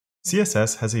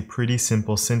CSS has a pretty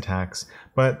simple syntax,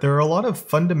 but there are a lot of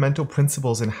fundamental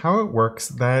principles in how it works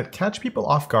that catch people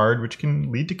off guard, which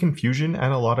can lead to confusion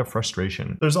and a lot of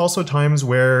frustration. There's also times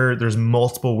where there's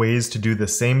multiple ways to do the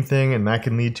same thing, and that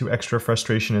can lead to extra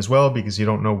frustration as well because you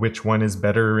don't know which one is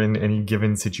better in any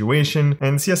given situation.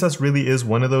 And CSS really is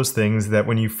one of those things that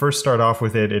when you first start off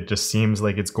with it, it just seems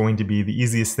like it's going to be the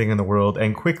easiest thing in the world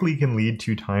and quickly can lead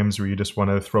to times where you just want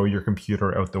to throw your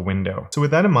computer out the window. So with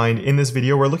that in mind, in this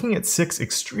video, we're looking at 6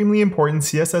 extremely important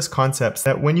CSS concepts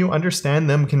that when you understand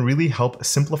them can really help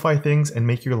simplify things and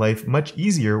make your life much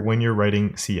easier when you're writing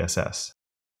CSS.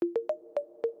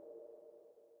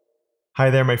 Hi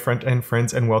there, my front-end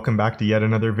friends, and welcome back to yet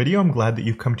another video. I'm glad that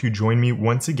you've come to join me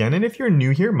once again. And if you're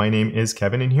new here, my name is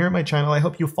Kevin, and here at my channel, I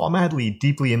help you fall madly,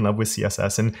 deeply in love with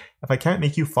CSS. And if I can't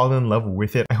make you fall in love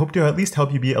with it, I hope to at least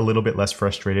help you be a little bit less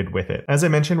frustrated with it. As I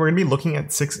mentioned, we're going to be looking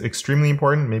at 6 extremely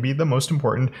important, maybe the most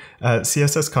important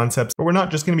CSS concepts, but we're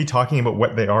not just going to be talking about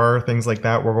what they are, things like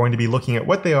that. We're going to be looking at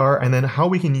what they are and then how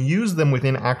we can use them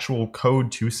within actual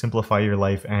code to simplify your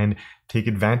life and take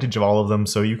advantage of all of them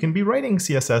so you can be writing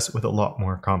CSS with a lot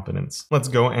more confidence. Let's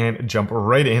go and jump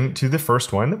right into the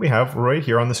first one that we have right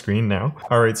here on the screen now.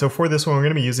 All right, so for this one, we're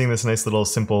going to be using this nice little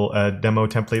simple demo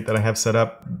template that I have set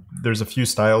up. There's a few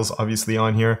styles obviously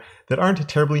on here that aren't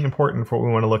terribly important for what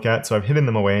we want to look at, so I've hidden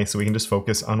them away so we can just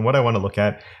focus on what I want to look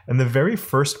at. And the very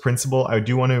first principle I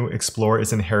do want to explore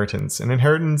is inheritance. And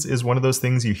inheritance is one of those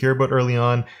things you hear about early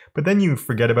on, but then you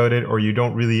forget about it or you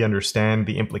don't really understand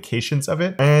the implications of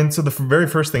it. And so the very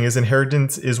first thing is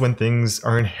inheritance is when things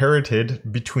are inherited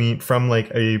from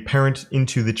like a parent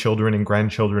into the children and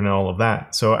grandchildren and all of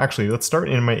that. So actually, let's start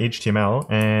in my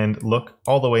HTML and look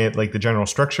all the way at like the general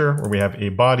structure where we have a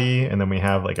body and then we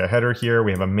have like a header here,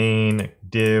 we have a main, a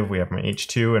div, we have my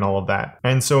h2 and all of that.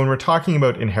 And so when we're talking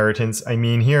about inheritance, I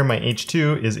mean here my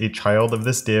h2 is a child of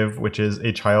this div, which is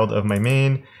a child of my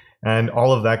main. And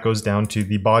all of that goes down to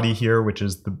the body here, which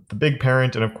is the big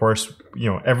parent. And of course, you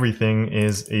know, everything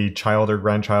is a child or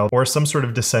grandchild or some sort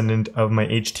of descendant of my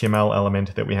HTML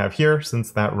element that we have here,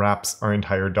 since that wraps our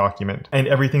entire document. And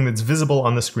everything that's visible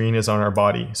on the screen is on our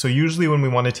body. So usually when we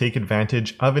want to take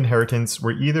advantage of inheritance,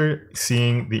 we're either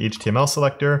seeing the HTML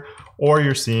selector or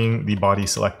you're seeing the body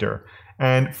selector.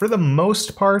 And for the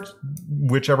most part,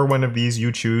 whichever one of these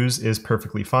you choose is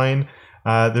perfectly fine.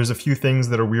 There's a few things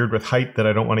that are weird with height that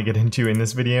I don't want to get into in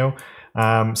this video.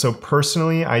 So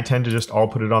personally, I tend to just all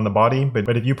put it on the body,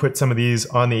 but if you put some of these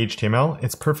on the HTML,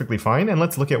 it's perfectly fine. And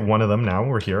let's look at one of them now.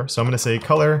 We're here. So I'm going to say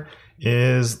color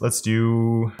is, let's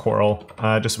do coral,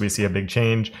 just so we see a big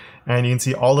change. And you can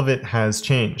see all of it has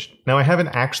changed. Now I haven't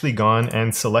actually gone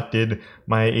and selected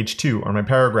my H2 or my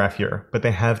paragraph here, but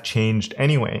they have changed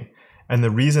anyway. And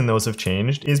the reason those have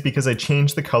changed is because I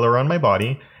changed the color on my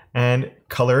body. And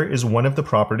color is one of the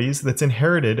properties that's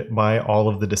inherited by all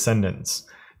of the descendants.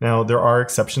 Now, there are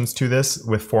exceptions to this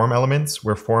with form elements,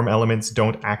 where form elements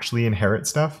don't actually inherit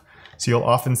stuff. So you'll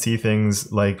often see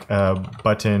things like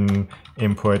button,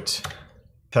 input,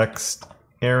 text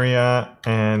area,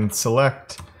 and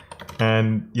select,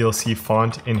 and you'll see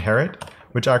font inherit,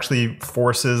 which actually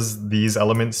forces these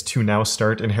elements to now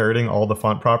start inheriting all the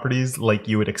font properties like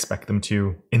you would expect them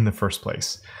to in the first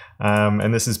place.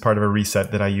 And this is part of a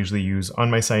reset that I usually use on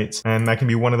my sites. And that can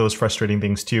be one of those frustrating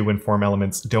things too when form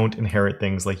elements don't inherit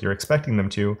things like you're expecting them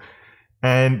to.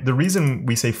 And the reason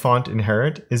we say font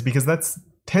inherit is because that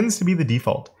tends to be the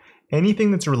default.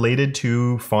 Anything that's related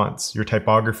to fonts, your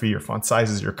typography, your font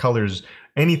sizes, your colors,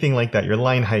 anything like that, your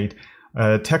line height,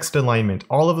 text alignment,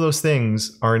 all of those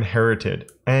things are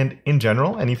inherited. And in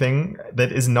general, anything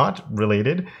that is not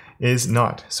related is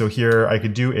not. So here I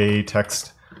could do a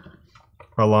text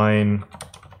align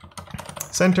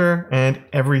center and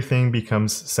everything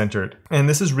becomes centered. And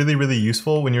this is really, really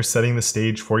useful when you're setting the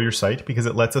stage for your site because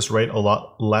it lets us write a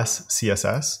lot less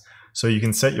CSS. So you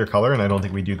can set your color, and I don't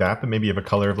think we do that, but maybe you have a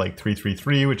color of like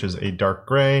 333, which is a dark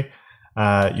gray.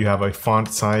 You have a font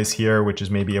size here, which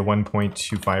is maybe a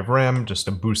 1.25 rem, just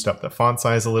to boost up the font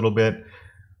size a little bit.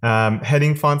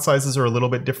 Heading font sizes are a little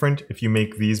bit different. If you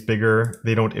make these bigger,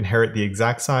 they don't inherit the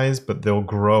exact size, but they'll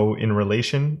grow in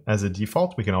relation as a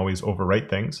default. We can always overwrite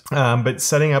things. But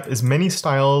setting up as many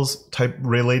styles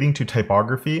relating to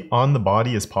typography on the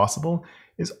body as possible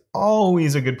is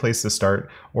always a good place to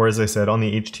start. Or as I said, on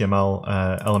the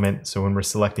HTML element. So when we're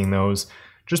selecting those,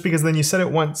 just because then you set it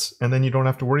once and then you don't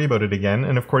have to worry about it again.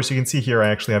 And of course you can see here, I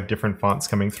actually have different fonts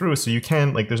coming through. So you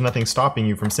can, like, there's nothing stopping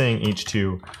you from saying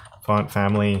H2 font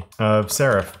family of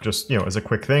serif, just, you know, as a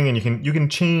quick thing. And you can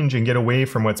change and get away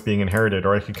from what's being inherited.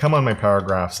 Or I could come on my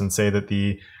paragraphs and say that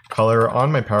the color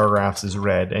on my paragraphs is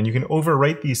red, and you can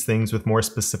overwrite these things with more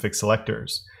specific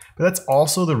selectors. But that's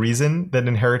also the reason that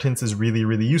inheritance is really,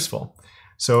 really useful.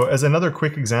 So as another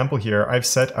quick example here, I've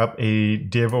set up a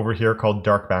div over here called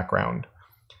dark background.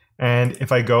 And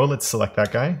if I go, let's select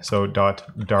that guy. So dot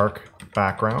dark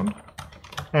background.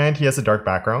 And he has a dark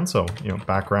background. So,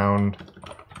 background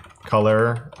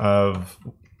color of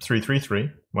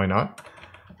 333. Why not?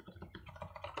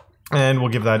 And we'll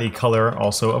give that a color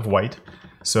also of white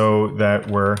so that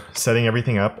we're setting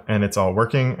everything up and it's all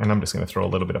working. And I'm just going to throw a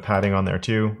little bit of padding on there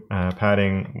too.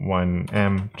 Padding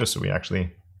 1em, just so we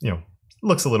actually,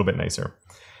 looks a little bit nicer.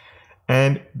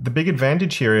 And the big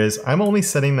advantage here is I'm only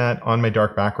setting that on my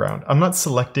dark background. I'm not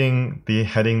selecting the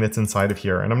heading that's inside of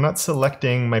here, and I'm not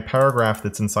selecting my paragraph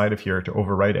that's inside of here to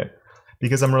overwrite it,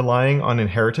 because I'm relying on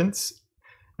inheritance.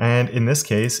 And in this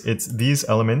case, it's these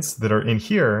elements that are in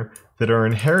here that are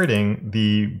inheriting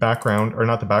the background, or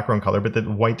not the background color, but the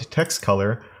white text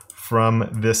color from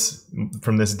this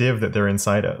div that they're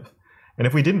inside of. And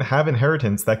if we didn't have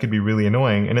inheritance, that could be really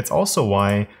annoying. And it's also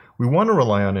why we want to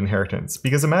rely on inheritance,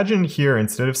 because imagine here,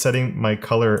 instead of setting my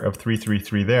color of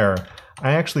 333 there,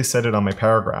 I actually set it on my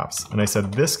paragraphs. And I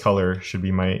said this color should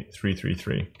be my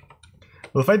 333.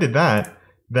 Well, if I did that,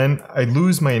 then I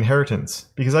lose my inheritance,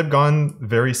 because I've gone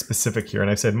very specific here. And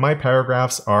I've said my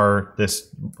paragraphs are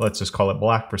this, let's just call it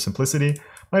black for simplicity.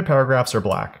 My paragraphs are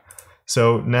black.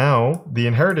 So now the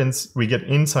inheritance we get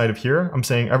inside of here, I'm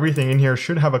saying everything in here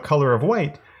should have a color of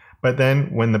white. But then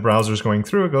when the browser's going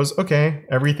through, it goes, okay,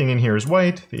 everything in here is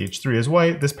white, the H3 is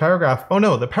white, this paragraph, oh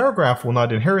no, the paragraph will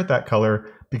not inherit that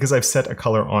color because I've set a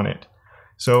color on it.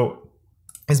 So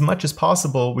as much as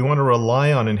possible, we want to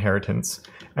rely on inheritance.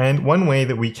 And one way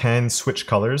that we can switch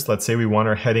colors, let's say we want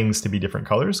our headings to be different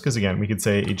colors, because again, we could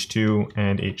say H2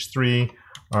 and H3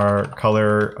 are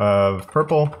color of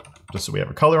purple, just so we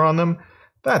have a color on them.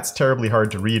 That's terribly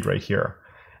hard to read right here.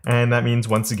 And that means,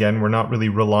 once again, we're not really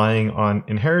relying on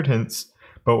inheritance.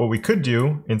 But what we could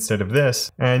do instead of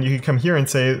this, and you could come here and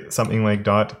say something like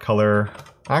dot color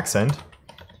accent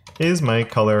is my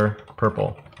color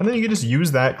purple. And then you can just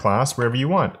use that class wherever you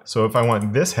want. So if I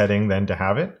want this heading then to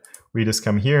have it, we just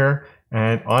come here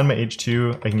and on my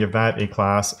H2, I can give that a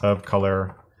class of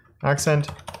color accent.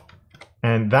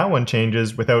 And that one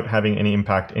changes without having any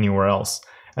impact anywhere else.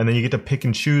 And then you get to pick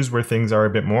and choose where things are a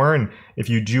bit more. And if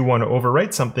you do want to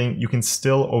overwrite something, you can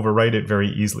still overwrite it very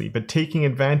easily. But taking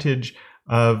advantage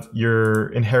of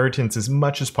your inheritance as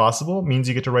much as possible means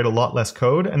you get to write a lot less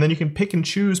code. And then you can pick and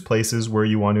choose places where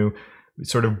you want to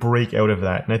sort of break out of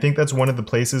that. And I think that's one of the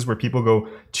places where people go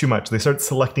too much. They start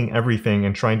selecting everything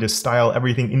and trying to style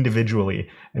everything individually,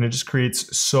 and it just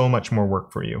creates so much more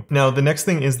work for you. Now, the next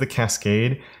thing is the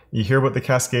cascade. You hear about the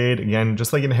cascade, again,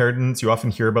 just like inheritance, you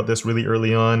often hear about this really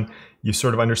early on. You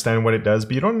sort of understand what it does,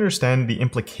 but you don't understand the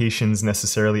implications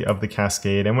necessarily of the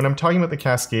cascade. And when I'm talking about the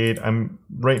cascade, I'm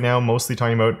right now mostly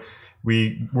talking about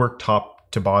we work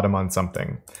top to bottom on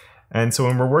something. And so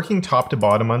when we're working top to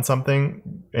bottom on something,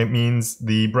 it means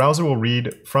the browser will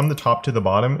read from the top to the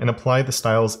bottom and apply the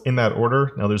styles in that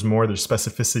order. Now there's more, there's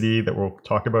specificity that we'll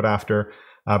talk about after,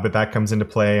 but that comes into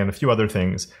play and a few other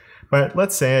things. But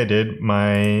let's say I did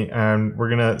my, we're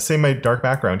gonna say my dark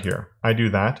background here. I do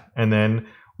that, and then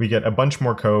we get a bunch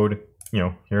more code.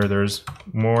 Here there's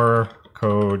more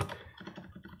code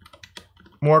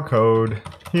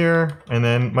here, and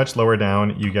then much lower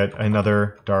down, you get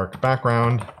another dark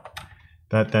background.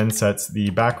 That then sets the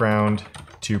background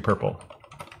to purple.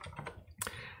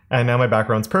 And now my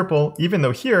background's purple, even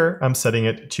though here I'm setting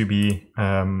it to be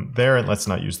there. And let's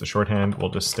not use the shorthand.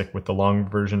 We'll just stick with the long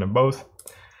version of both.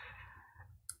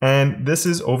 And this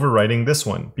is overwriting this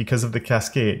one because of the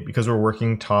cascade, because we're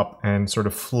working top and sort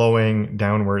of flowing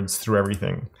downwards through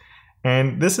everything.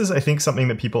 And this is, I think, something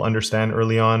that people understand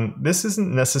early on. This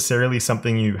isn't necessarily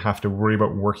something you have to worry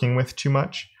about working with too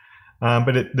much.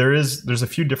 But there's a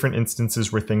few different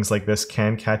instances where things like this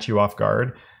can catch you off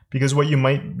guard, because what you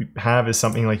might have is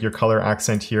something like your color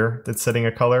accent here that's setting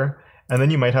a color, and then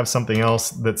you might have something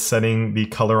else that's setting the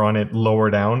color on it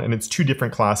lower down, and it's two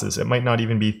different classes. It might not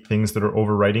even be things that are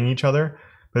overwriting each other,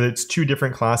 but it's two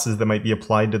different classes that might be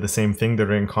applied to the same thing that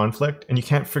are in conflict, and you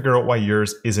can't figure out why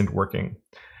yours isn't working.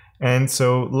 And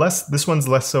so this one's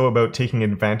less so about taking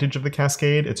advantage of the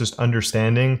cascade. It's just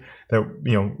understanding that,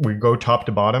 we go top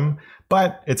to bottom,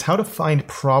 but it's how to find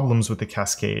problems with the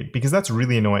cascade, because that's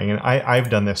really annoying. And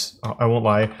I've done this, I won't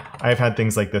lie. I've had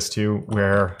things like this too,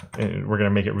 where we're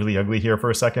gonna make it really ugly here for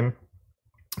a second,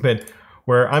 but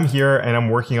where I'm here and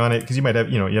I'm working on it, because you might have,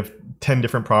 you have 10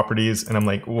 different properties and I'm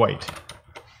like, white.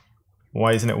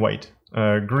 Why isn't it white?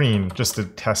 Green, just to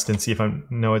test and see if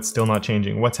no, it's still not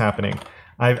changing. What's happening?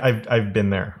 I've been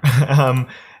there.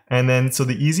 And then, so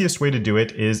the easiest way to do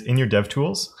it is in your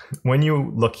DevTools, when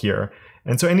you look here.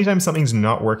 And so anytime something's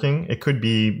not working, it could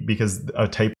be because a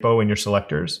typo in your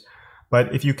selectors.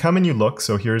 But if you come and you look,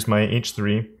 so here's my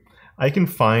H3, I can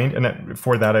find, and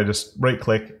for that I just right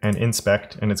click and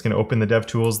inspect, and it's going to open the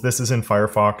DevTools. This is in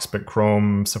Firefox, but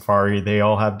Chrome, Safari, they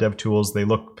all have DevTools. They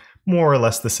look more or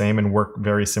less the same and work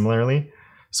very similarly.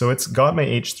 So it's got my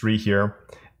H3 here.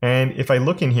 And if I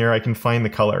look in here, I can find the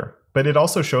color. But it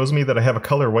also shows me that I have a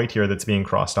color white here that's being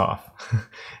crossed off.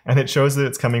 And it shows that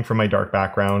it's coming from my dark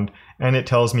background. And it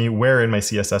tells me where in my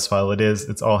CSS file it is.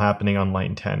 It's all happening on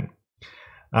line 10.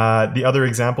 The other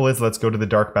example is, let's go to the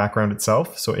dark background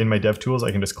itself. So in my DevTools,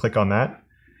 I can just click on that.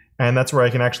 And that's where I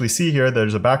can actually see here,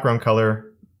 there's a background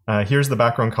color. Here's the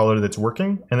background color that's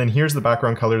working. And then here's the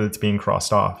background color that's being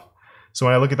crossed off. So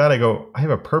when I look at that, I go, I have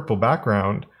a purple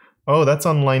background. Oh, that's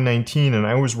on line 19. And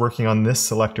I was working on this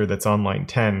selector that's on line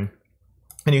 10.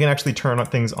 And you can actually turn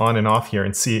things on and off here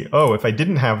and see, oh, if I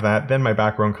didn't have that, then my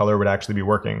background color would actually be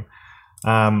working.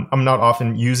 I'm not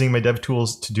often using my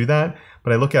DevTools to do that,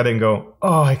 but I look at it and go,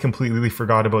 oh, I completely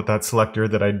forgot about that selector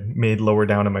that I made lower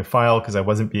down in my file because I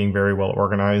wasn't being very well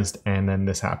organized, and then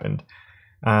this happened.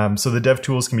 So the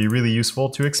DevTools can be really useful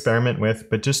to experiment with,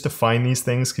 but just to find these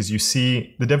things, because you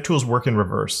see the DevTools work in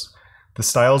reverse. The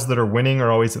styles that are winning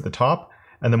are always at the top,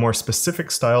 and the more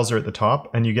specific styles are at the top,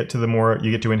 and you get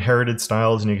to inherited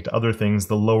styles and you get to other things,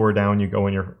 the lower down you go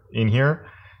in here.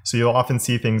 So you'll often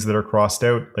see things that are crossed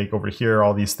out, like over here,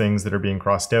 all these things that are being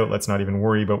crossed out. Let's not even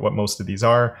worry about what most of these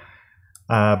are.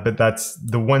 But that's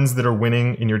the ones that are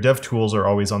winning in your DevTools are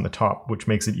always on the top, which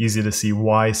makes it easy to see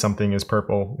why something is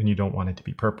purple when you don't want it to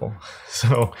be purple.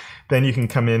 So then you can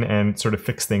come in and sort of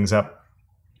fix things up.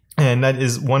 And that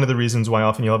is one of the reasons why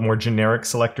often you'll have more generic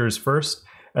selectors first,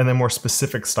 and then more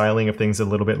specific styling of things a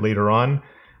little bit later on.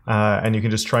 And you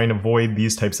can just try and avoid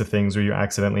these types of things where you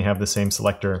accidentally have the same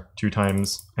selector 2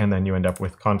 times, and then you end up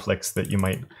with conflicts that you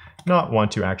might not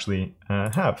want to actually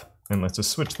have. And let's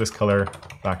just switch this color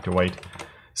back to white.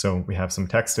 So we have some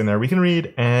text in there we can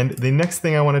read. And the next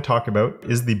thing I want to talk about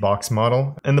is the box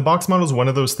model. And the box model is one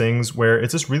of those things where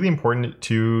it's just really important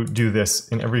to do this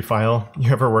in every file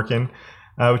you ever work in,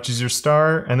 which is your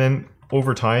star. And then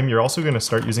over time, you're also going to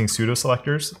start using pseudo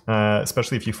selectors,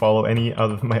 especially if you follow any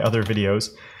of my other videos.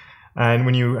 And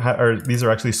when you these are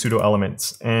actually pseudo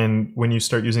elements. And when you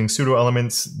start using pseudo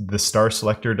elements, the star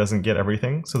selector doesn't get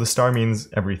everything. So the star means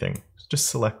everything. Just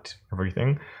select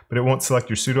everything, but it won't select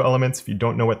your pseudo elements. If you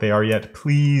don't know what they are yet,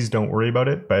 please don't worry about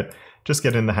it, but just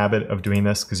get in the habit of doing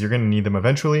this because you're going to need them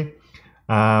eventually.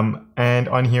 And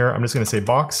on here, I'm just going to say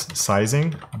box,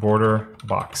 sizing, border,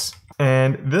 box.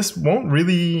 And this won't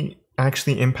really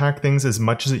actually impact things as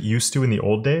much as it used to in the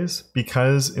old days,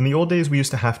 because in the old days we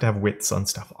used to have widths on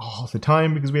stuff all the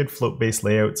time because we had float-based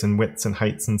layouts, and widths and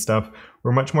heights and stuff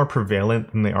were much more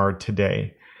prevalent than they are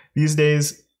today. These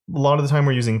days, a lot of the time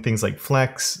we're using things like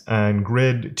flex and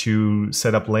grid to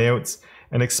set up layouts,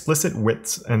 and explicit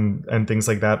widths and things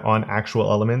like that on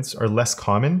actual elements are less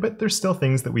common, but there's still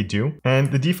things that we do.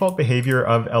 And the default behavior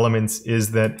of elements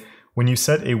is that when you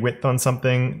set a width on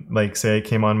something, like say I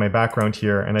came on my background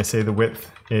here and I say the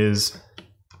width is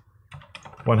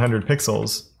 100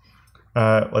 pixels,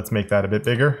 let's make that a bit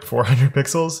bigger, 400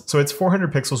 pixels. So it's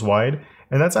 400 pixels wide,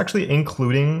 and that's actually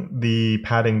including the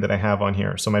padding that I have on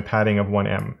here. So my padding of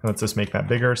 1em. Let's just make that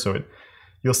bigger. So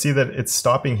you'll see that it's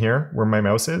stopping here where my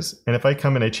mouse is. And if I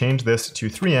come and I change this to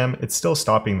 3em, it's still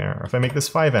stopping there. If I make this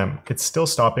 5em, it's still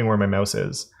stopping where my mouse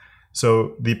is.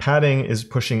 So the padding is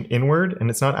pushing inward, and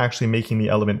it's not actually making the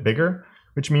element bigger,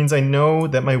 which means I know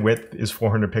that my width is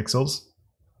 400 pixels.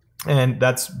 And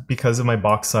that's because of my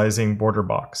box sizing border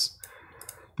box.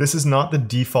 This is not the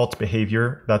default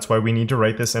behavior. That's why we need to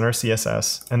write this in our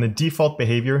CSS. And the default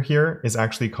behavior here is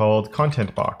actually called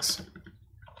content box.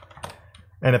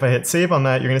 And if I hit save on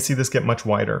that, you're going to see this get much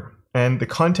wider. And the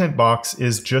content box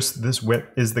is just this width,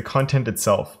 is the content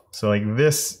itself. So like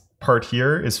this part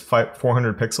here is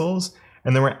 400 pixels,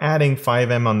 and then we're adding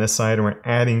 5em on this side, and we're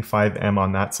adding 5em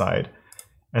on that side.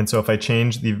 And so if I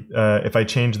change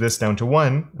this down to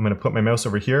 1, I'm going to put my mouse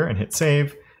over here and hit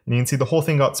save, and you can see the whole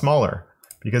thing got smaller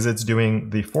because it's doing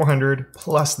the 400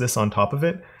 plus this on top of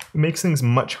it. It makes things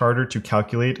much harder to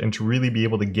calculate and to really be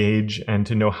able to gauge and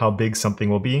to know how big something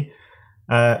will be.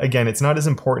 Again, it's not as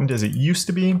important as it used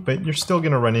to be, but you're still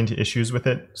going to run into issues with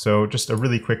it. So just a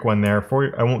really quick one there.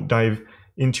 I won't dive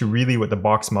into really what the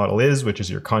box model is, which is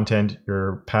your content,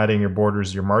 your padding, your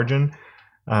borders, your margin.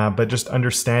 But just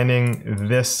understanding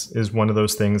this is one of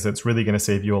those things that's really going to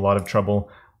save you a lot of trouble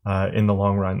in the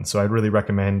long run. So I'd really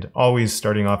recommend always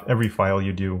starting off every file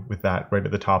you do with that right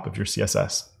at the top of your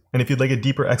CSS. And if you'd like a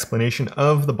deeper explanation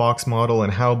of the box model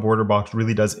and how border box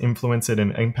really does influence it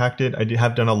and impact it, I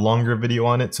have done a longer video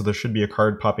on it, so there should be a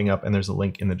card popping up and there's a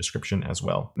link in the description as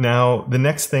well. Now, the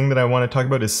next thing that I want to talk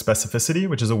about is specificity,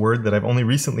 which is a word that I've only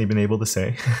recently been able to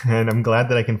say, and I'm glad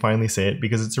that I can finally say it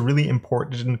because it's a really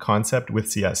important concept with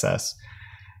CSS.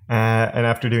 And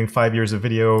after doing 5 years of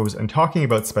videos and talking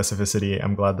about specificity,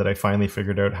 I'm glad that I finally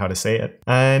figured out how to say it.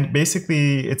 And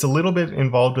basically, it's a little bit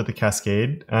involved with the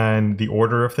Cascade and the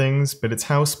order of things, but it's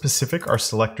how specific our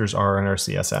selectors are in our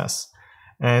CSS.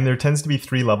 And there tends to be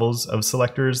 3 levels of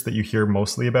selectors that you hear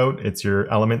mostly about. It's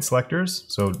your element selectors,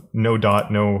 so no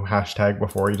dot, no hashtag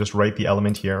before, you just write the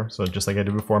element here. So just like I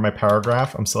did before my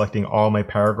paragraph, I'm selecting all my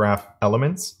paragraph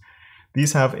elements.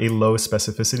 These have a low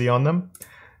specificity on them.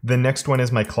 The next one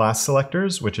is my class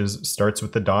selectors, which starts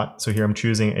with the dot. So here I'm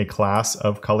choosing a class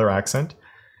of color accent.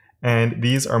 And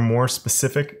these are more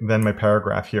specific than my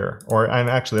paragraph here. And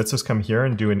actually, let's just come here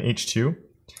and do an H2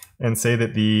 and say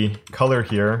that the color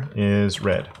here is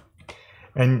red.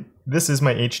 And this is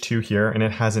my H2 here, and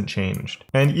it hasn't changed.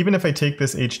 And even if I take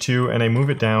this H2 and I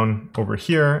move it down over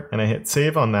here and I hit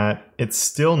save on that, it's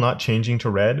still not changing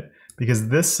to red because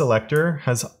this selector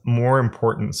has more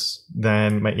importance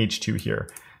than my H2 here.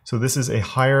 So this is a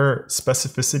higher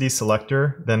specificity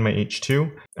selector than my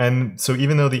H2. And so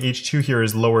even though the H2 here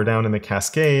is lower down in the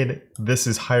Cascade, this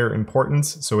is higher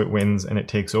importance, so it wins and it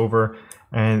takes over.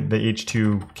 And the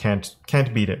H2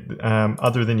 can't beat it,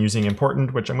 other than using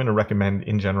important, which I'm going to recommend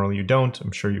in general you don't.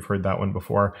 I'm sure you've heard that one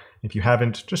before. If you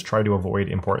haven't, just try to avoid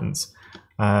importance.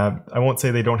 I won't say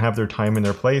they don't have their time and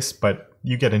their place, but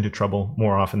you get into trouble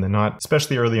more often than not,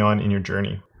 especially early on in your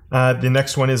journey. The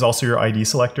next one is also your ID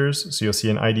selectors. So you'll see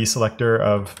an ID selector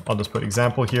of, I'll just put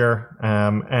example here.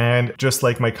 And just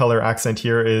like my color accent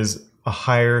here is a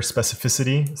higher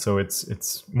specificity, so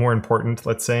it's more important,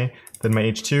 let's say, than my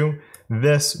H2,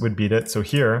 this would beat it. So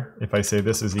here, if I say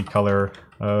this is the color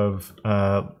of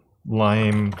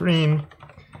lime green,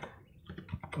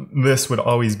 this would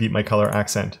always beat my color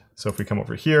accent. So if we come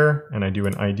over here and I do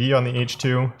an ID on the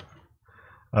H2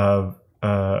 of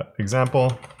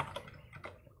example,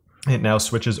 it now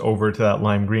switches over to that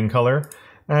lime green color.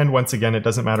 And once again, it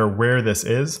doesn't matter where this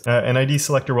is. An ID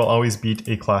selector will always beat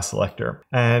a class selector.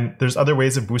 And there's other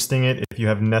ways of boosting it. If you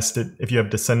have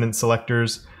descendant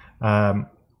selectors,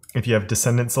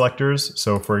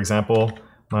 so for example,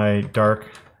 my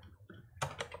dark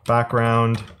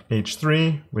background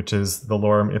H3, which is the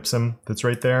lorem ipsum that's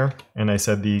right there, and I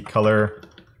said the color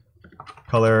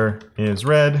is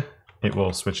red, it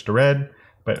will switch to red.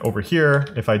 But over here,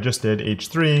 if I just did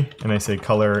H3 and I say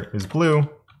color is blue,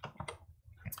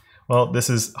 well,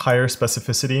 this is higher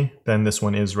specificity than this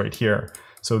one is right here.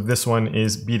 So this one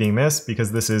is beating this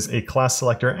because this is a class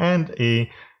selector and a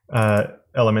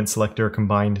element selector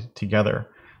combined together.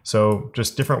 So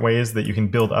just different ways that you can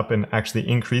build up and actually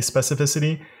increase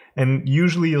specificity. And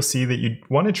usually you'll see that you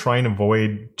want to try and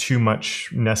avoid too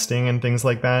much nesting and things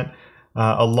like that.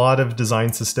 A lot of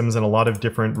design systems and a lot of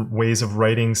different ways of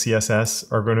writing CSS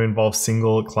are going to involve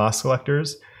single class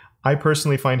selectors. I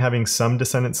personally find having some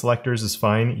descendant selectors is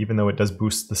fine, even though it does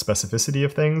boost the specificity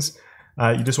of things.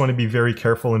 You just want to be very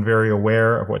careful and very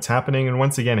aware of what's happening. And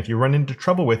once again, if you run into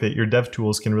trouble with it, your dev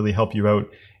tools can really help you out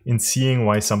in seeing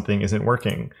why something isn't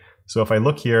working. So if I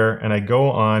look here and I go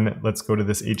on, let's go to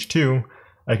this H2,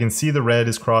 I can see the red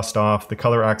is crossed off, the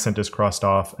color accent is crossed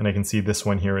off, and I can see this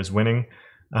one here is winning.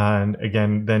 And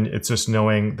again, then it's just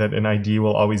knowing that an ID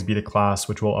will always beat a class,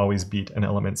 which will always beat an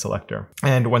element selector.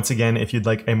 And once again, if you'd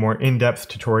like a more in-depth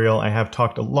tutorial, I have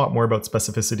talked a lot more about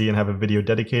specificity and have a video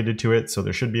dedicated to it. So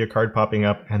there should be a card popping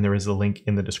up and there is a link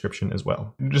in the description as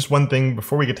well. Just one thing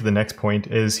before we get to the next point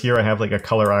is here I have like a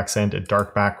color accent, a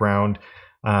dark background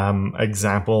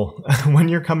example. When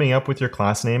you're coming up with your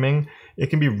class naming, it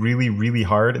can be really, really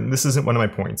hard. And this isn't one of my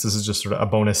points. This is just sort of a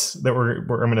bonus that I'm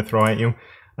going to throw at you.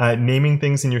 Naming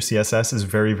things in your CSS is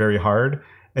very, very hard.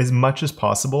 As much as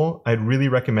possible, I'd really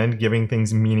recommend giving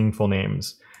things meaningful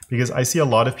names because I see a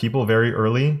lot of people very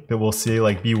early that will say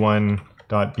like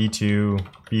b1.b2,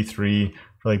 b3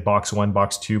 for like box 1,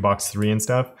 box 2, box 3 and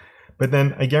stuff. But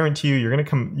then I guarantee you,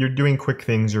 you're doing quick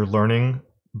things, you're learning,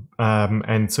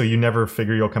 and so you never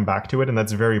figure you'll come back to it, and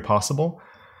that's very possible.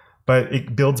 But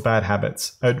it builds bad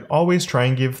habits. I'd always try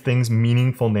and give things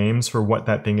meaningful names for what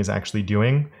that thing is actually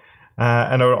doing.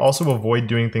 And I would also avoid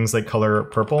doing things like color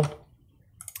purple,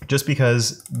 just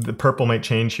because the purple might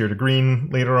change here to green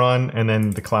later on, and then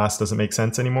the class doesn't make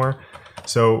sense anymore.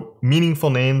 So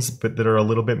meaningful names, but that are a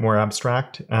little bit more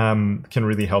abstract, can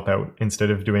really help out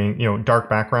instead of doing, dark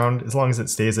background. As long as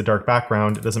it stays a dark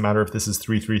background, it doesn't matter if this is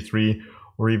 333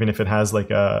 or even if it has like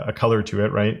a color to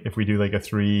it, right? If we do like a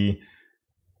 3A,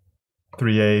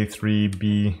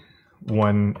 3B,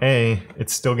 1A,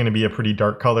 it's still going to be a pretty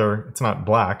dark color. It's not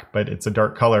black, but it's a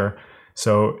dark color.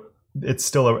 So it's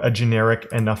still a generic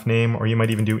enough name, or you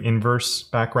might even do inverse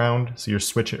background. So you're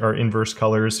switching, or inverse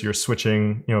colors, you're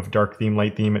switching, you know, if dark theme,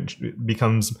 light theme, it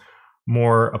becomes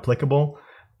more applicable.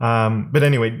 But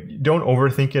anyway, don't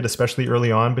overthink it, especially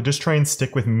early on, but just try and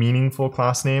stick with meaningful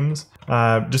class names,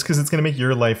 just because it's going to make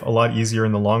your life a lot easier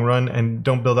in the long run. And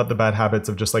don't build up the bad habits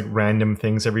of just like random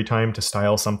things every time to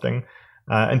style something.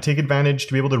 And take advantage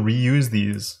to be able to reuse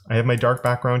these. I have my dark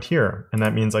background here, and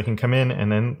that means I can come in and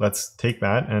then let's take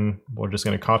that, and we're just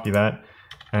going to copy that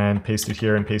and paste it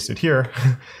here and paste it here.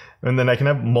 And then I can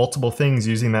have multiple things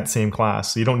using that same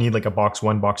class. So you don't need like a box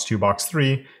 1, box 2, box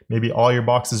 3. Maybe all your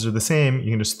boxes are the same.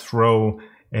 You can just throw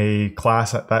a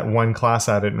class at that one class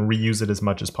at it and reuse it as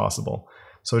much as possible.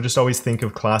 So just always think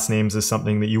of class names as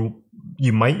something that you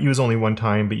might use only one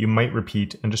time, but you might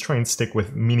repeat, and just try and stick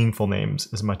with meaningful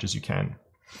names as much as you can.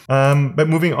 But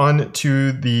moving on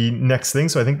to the next thing,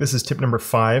 so I think this is tip number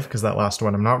 5, because that last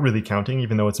one I'm not really counting,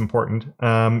 even though it's important,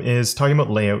 is talking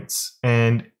about layouts.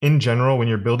 And in general, when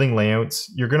you're building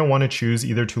layouts, you're going to want to choose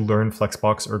either to learn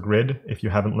Flexbox or Grid. If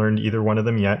you haven't learned either one of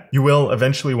them yet, you will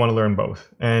eventually want to learn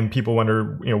both. And people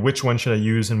wonder, you know, which one should I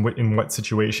use and in what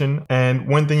situation? And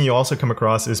one thing you also come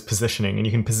across is positioning, and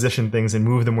you can position things and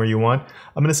move them where you want.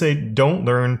 I'm going to say don't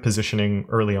learn positioning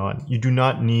early on. You do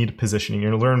not need positioning. You're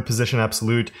going to learn position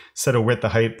absolute, set a width, a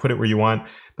height, put it where you want.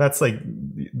 That's like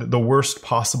the worst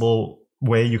possible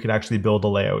way you could actually build a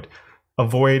layout.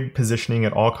 Avoid positioning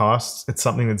at all costs. It's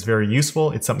something that's very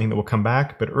useful. It's something that will come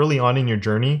back, but early on in your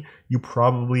journey, you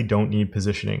probably don't need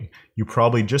positioning. You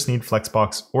probably just need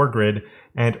Flexbox or Grid.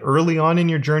 And early on in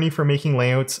your journey for making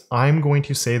layouts, I'm going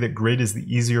to say that Grid is the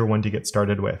easier one to get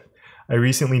started with. I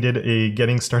recently did a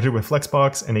getting started with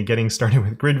Flexbox and a getting started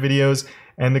with Grid videos,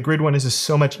 and the Grid one is just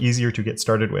so much easier to get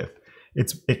started with.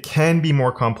 It can be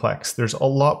more complex. There's a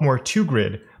lot more to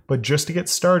Grid, but just to get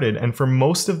started, and for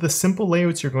most of the simple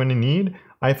layouts you're going to need,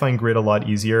 I find Grid a lot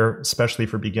easier, especially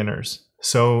for beginners.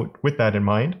 So with that in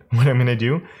mind, what I'm going to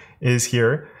do is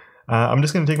here, I'm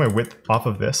just going to take my width off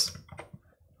of this.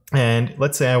 And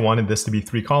let's say I wanted this to be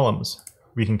 3 columns.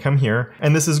 We can come here,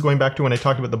 and this is going back to when I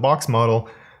talked about the box model.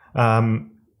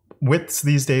 Widths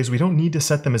these days, we don't need to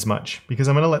set them as much because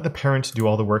I'm going to let the parent do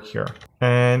all the work here.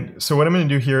 And so what I'm going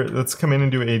to do here, let's come in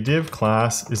and do a div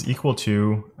class is equal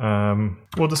to,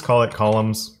 we'll just call it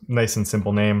columns, nice and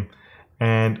simple name.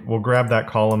 And we'll grab that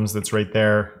columns that's right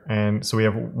there. And so we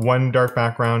have 1 dark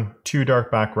background, 2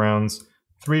 dark backgrounds,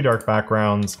 3 dark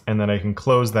backgrounds, and then I can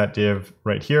close that div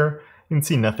right here. You can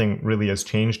see nothing really has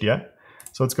changed yet.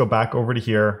 So let's go back over to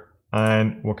here.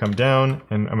 And we'll come down,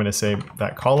 and I'm going to say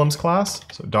that columns class,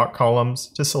 so dot columns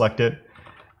to select it,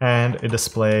 and a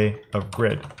display of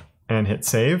Grid, and hit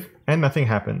save, and nothing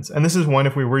happens. And this is one,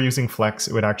 if we were using Flex,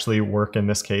 it would actually work in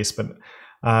this case. But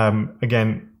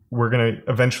again, we're going to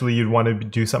eventually, you'd want to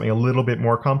do something a little bit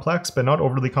more complex, but not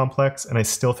overly complex. And I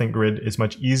still think Grid is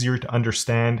much easier to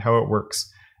understand how it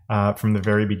works from the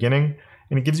very beginning,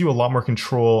 and it gives you a lot more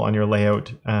control on your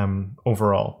layout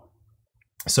overall.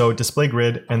 So display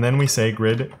Grid, and then we say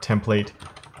Grid template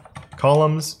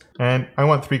columns, and I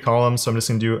want 3 columns, so I'm just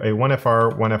going to do a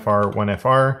 1FR, 1FR,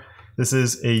 1FR. This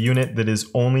is a unit that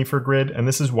is only for Grid, and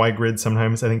this is why Grid,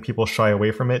 sometimes I think people shy away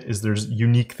from it, is there's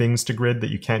unique things to Grid that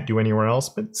you can't do anywhere else,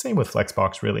 but same with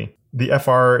Flexbox really. The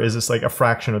FR is just like a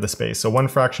fraction of the space, so 1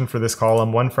 fraction for this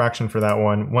column, 1 fraction for that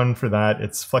one, 1 for that.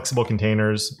 It's flexible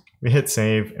containers. We hit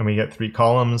save, and we get 3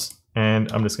 columns,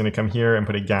 and I'm just going to come here and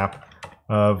put a gap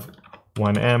of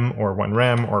 1em or 1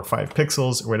 rem or 5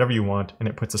 pixels or whatever you want, and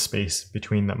it puts a space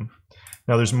between them.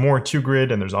 Now there's more to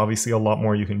Grid, and there's obviously a lot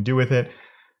more you can do with it.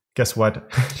 Guess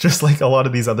what? Just like a lot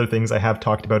of these other things, I have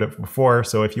talked about it before.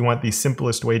 So if you want the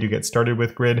simplest way to get started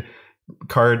with Grid,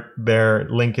 card there,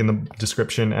 link in the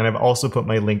description, and I've also put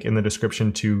my link in the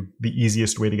description to the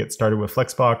easiest way to get started with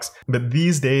Flexbox. But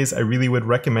these days, I really would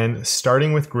recommend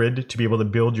starting with Grid to be able to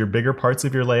build your bigger parts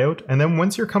of your layout. And then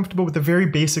once you're comfortable with the very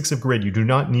basics of Grid, you do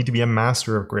not need to be a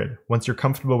master of Grid. Once you're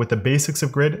comfortable with the basics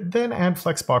of Grid, then add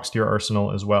Flexbox to your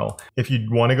arsenal as well. If you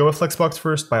want to go with Flexbox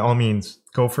first, by all means,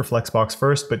 go for Flexbox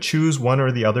first, but choose one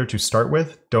or the other to start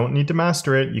with. Don't need to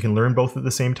master it. You can learn both at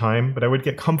the same time, but I would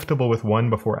get comfortable with one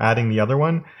before adding the other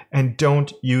one. And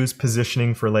don't use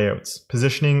positioning for layouts.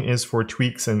 Positioning is for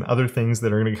tweaks and other things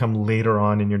that are going to come later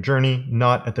on in your journey,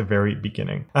 not at the very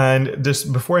beginning. And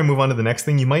just before I move on to the next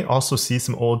thing, you might also see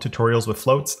some old tutorials with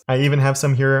floats. I even have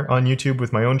some here on YouTube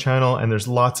with my own channel, and there's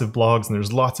lots of blogs and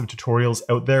there's lots of tutorials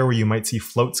out there where you might see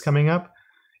floats coming up.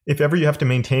 If ever you have to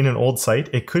maintain an old site,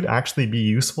 it could actually be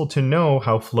useful to know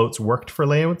how floats worked for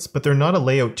layouts, but they're not a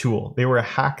layout tool. They were a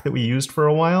hack that we used for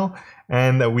a while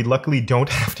and that we luckily don't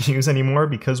have to use anymore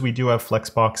because we do have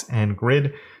Flexbox and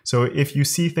Grid. So if you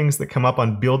see things that come up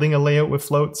on building a layout with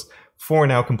floats, for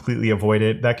now completely avoid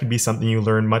it. That could be something you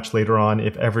learn much later on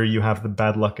if ever you have the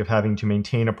bad luck of having to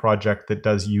maintain a project that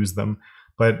does use them.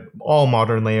 But all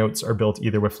modern layouts are built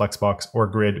either with Flexbox or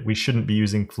Grid. We shouldn't be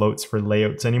using floats for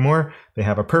layouts anymore. They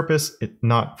have a purpose,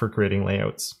 not for creating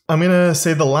layouts. I'm gonna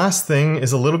say the last thing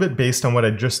is a little bit based on what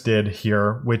I just did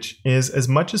here, which is, as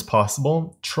much as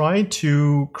possible, try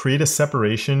to create a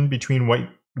separation between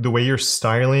the way you're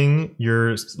styling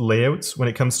your layouts when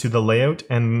it comes to the layout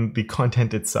and the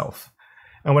content itself.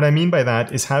 And what I mean by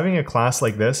that is having a class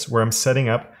like this where I'm setting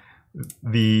up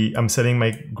I'm setting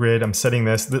my grid, I'm setting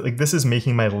this, like this is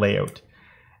making my layout.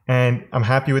 And I'm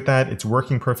happy with that. It's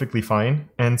working perfectly fine.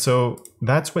 And so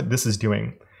that's what this is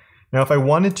doing. Now, if I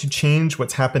wanted to change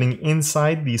what's happening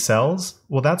inside these cells,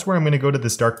 well, that's where I'm going to go to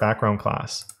this dark background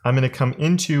class. I'm going to come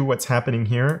into what's happening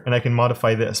here and I can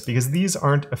modify this because these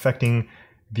aren't affecting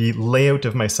the layout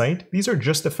of my site. These are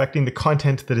just affecting the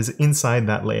content that is inside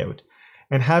that layout.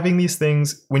 And having these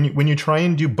things, when you try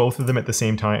and do both of them at the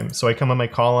same time, so I come on my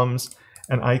columns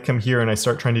and I come here and I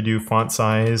start trying to do font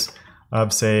size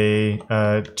of say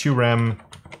 2 rem,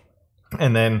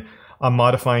 and then I'm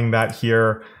modifying that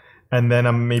here, and then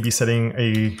I'm maybe setting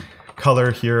a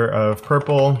color here of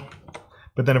purple,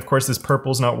 but then of course this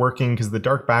purple's not working because the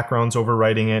dark background's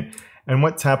overwriting it. And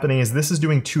what's happening is this is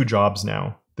doing two jobs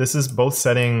now. This is both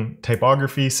setting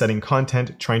typography, setting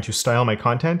content, trying to style my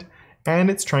content,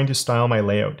 and it's trying to style my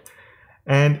layout.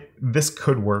 And this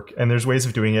could work, and there's ways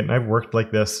of doing it, and I've worked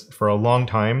like this for a long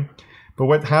time. But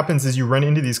what happens is you run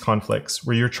into these conflicts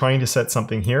where you're trying to set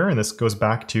something here, and this goes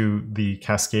back to the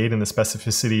Cascade and the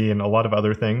specificity and a lot of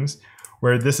other things,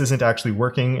 where this isn't actually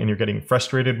working and you're getting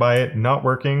frustrated by it not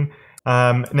working.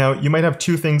 Now, you might have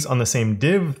two things on the same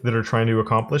div that are trying to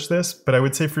accomplish this, but I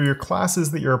would say for your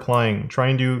classes that you're applying,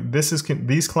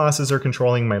 these classes are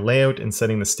controlling my layout and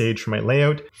setting the stage for my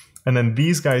layout. And then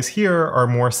these guys here are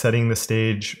more setting the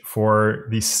stage for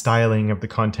the styling of the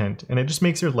content. And it just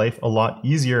makes your life a lot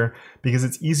easier because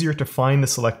it's easier to find the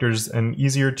selectors and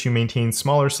easier to maintain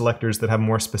smaller selectors that have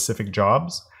more specific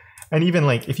jobs. And even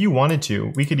like if you wanted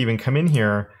to, we could even come in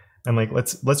here and like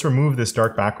let's remove this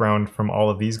dark background from all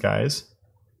of these guys.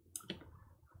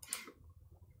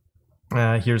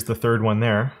 Here's the third one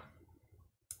there.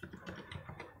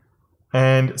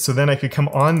 And so then I could come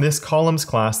on this columns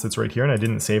class that's right here, and I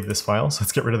didn't save this file, so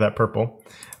let's get rid of that purple.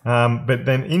 But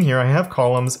then in here I have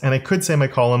columns, and I could say my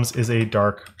columns is a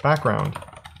dark background.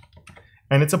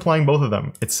 And it's applying both of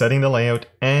them. It's setting the layout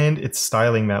and it's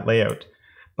styling that layout.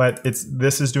 But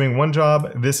this is doing one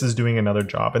job, this is doing another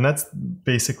job. And that's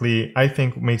basically, I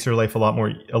think, makes your life a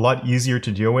lot easier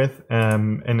to deal with.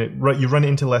 And you run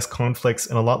into less conflicts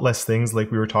and a lot less things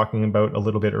like we were talking about a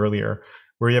little bit earlier,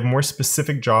 where you have more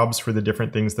specific jobs for the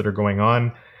different things that are going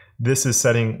on. This is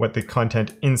setting what the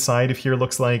content inside of here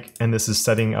looks like, and this is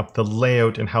setting up the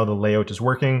layout and how the layout is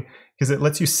working, because it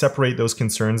lets you separate those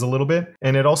concerns a little bit.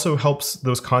 And it also helps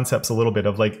those concepts a little bit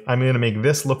of like, I'm going to make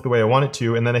this look the way I want it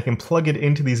to, and then I can plug it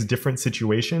into these different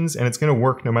situations, and it's going to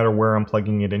work no matter where I'm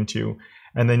plugging it into.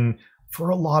 And then for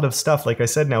a lot of stuff, like I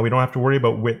said, now we don't have to worry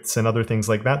about widths and other things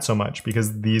like that so much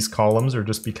because these columns are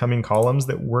just becoming columns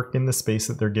that work in the space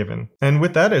that they're given. And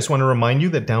with that, I just want to remind you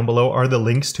that down below are the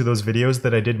links to those videos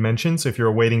that I did mention. So if you're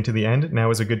waiting to the end, now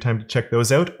is a good time to check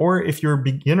those out. Or if you're a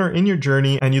beginner in your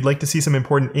journey and you'd like to see some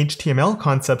important HTML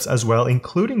concepts as well,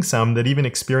 including some that even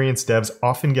experienced devs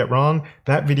often get wrong,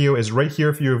 that video is right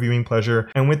here for your viewing pleasure.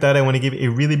 And with that, I want to give a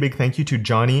really big thank you to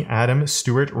Johnny, Adam,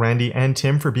 Stuart, Randy, and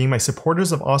Tim for being my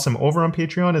supporters of Awesome over on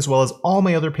Patreon, as well as all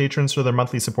my other patrons for their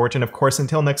monthly support. And of course,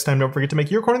 until next time, don't forget to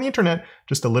make your corner of the internet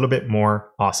just a little bit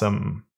more awesome.